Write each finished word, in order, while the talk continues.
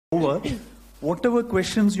over. Whatever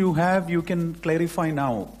questions you have, you can clarify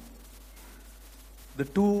now. The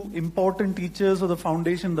two important teachers of the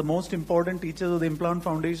foundation, the most important teachers of the implant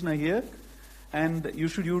foundation are here, and you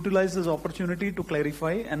should utilize this opportunity to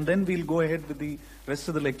clarify, and then we'll go ahead with the rest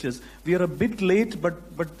of the lectures. We are a bit late, but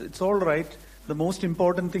it's all right. The most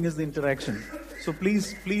important thing is the interaction. So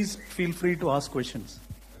please feel free to ask questions.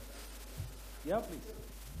 Yeah, please.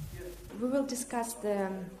 We will discuss the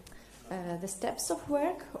steps of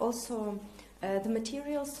work, also the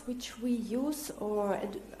materials which we use or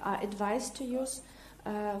are advised to use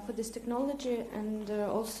for this technology, and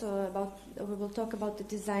also we will talk about the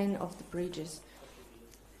design of the bridges.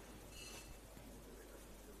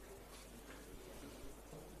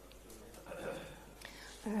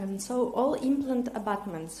 So all implant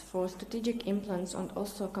abutments for strategic implants and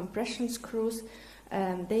also compression screws,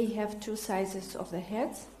 they have two sizes of the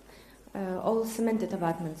heads. All cemented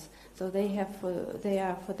abutments. So they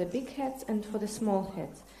are for the big heads and for the small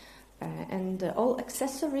heads. And all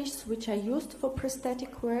accessories which are used for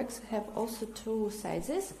prosthetic works have also two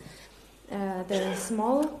sizes. The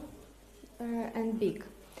small and big.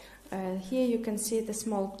 Here you can see the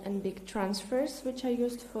small and big transfers which are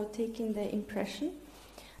used for taking the impression.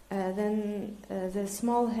 Then the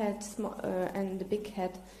small head and the big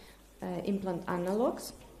head implant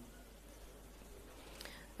analogs.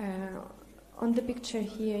 On the picture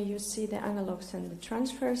here you see the analogs and the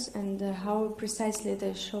transfers and how precisely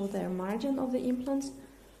they show their margin of the implants,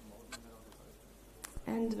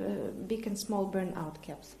 and big and small burnout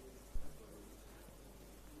caps.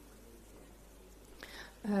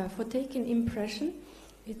 For taking impression,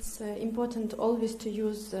 it's important always to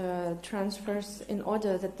use transfers in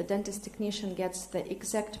order that the dentist technician gets the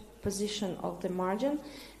exact position of the margin,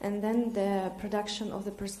 and then the production of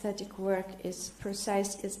the prosthetic work is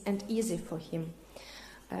precise and easy for him.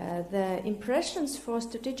 The impressions for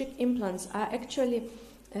strategic implants are actually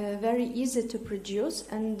very easy to produce,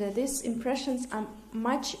 and these impressions are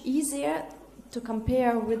much easier to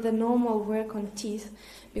compare with the normal work on teeth,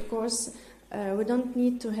 because we don't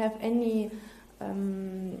need to have any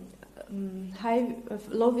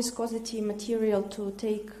low viscosity material to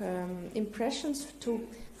take impressions to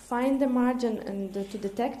find the margin and to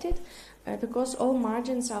detect it, because all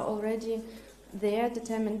margins are already there,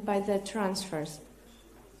 determined by the transfers.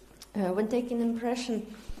 When taking impression,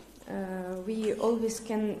 we always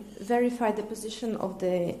can verify the position of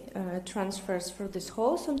the transfers through these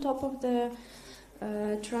holes on top of the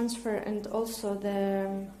transfer, and also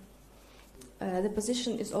the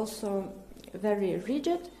position is also very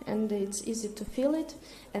rigid and it's easy to feel it,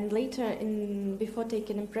 and later before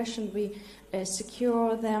taking impression we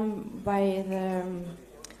secure them by the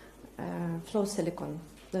flow silicone,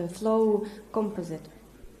 the flow composite.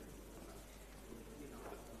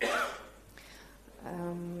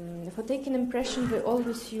 For taking impression we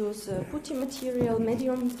always use putty material,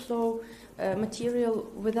 medium flow material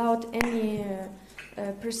without any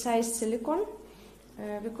precise silicone,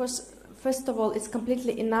 because first of all, it's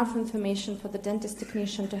completely enough information for the dentist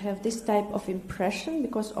technician to have this type of impression,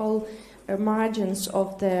 because all margins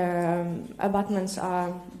of the abutments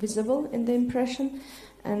are visible in the impression.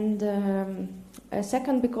 And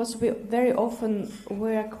second, because we very often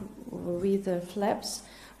work with flaps,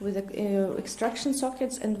 with extraction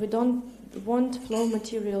sockets, and we don't want flow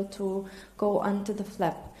material to go onto the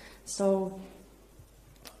flap. So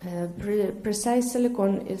precise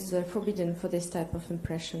silicone is forbidden for this type of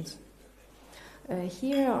impressions.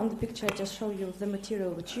 Here on the picture I just show you the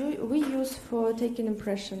material which we use for taking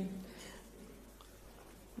impression.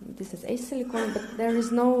 This is silicone, but there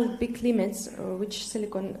is no big limits which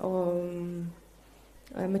silicone or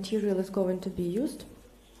material is going to be used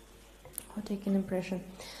for taking impression.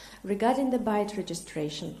 Regarding the bite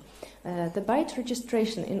registration,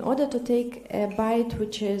 in order to take a bite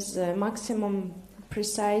which is maximum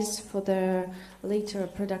precise for the later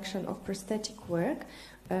production of prosthetic work,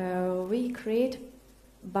 we create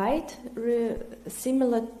bite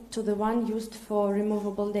similar to the one used for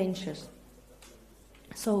removable dentures.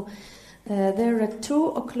 So there are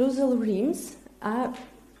two occlusal rims are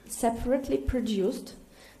separately produced,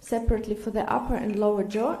 separately for the upper and lower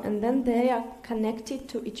jaw, and then they are connected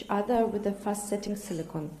to each other with a fast setting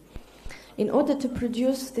silicone. In order to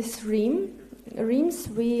produce this rims,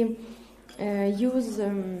 we use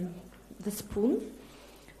the spoon.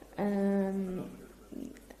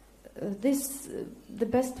 The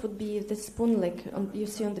best would be the spoon, like you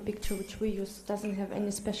see on the picture which we use, doesn't have any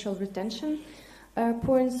special retention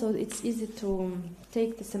points, so it's easy to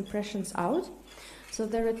take these impressions out. So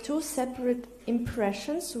there are two separate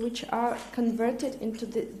impressions which are converted into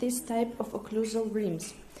this type of occlusal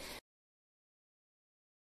rims.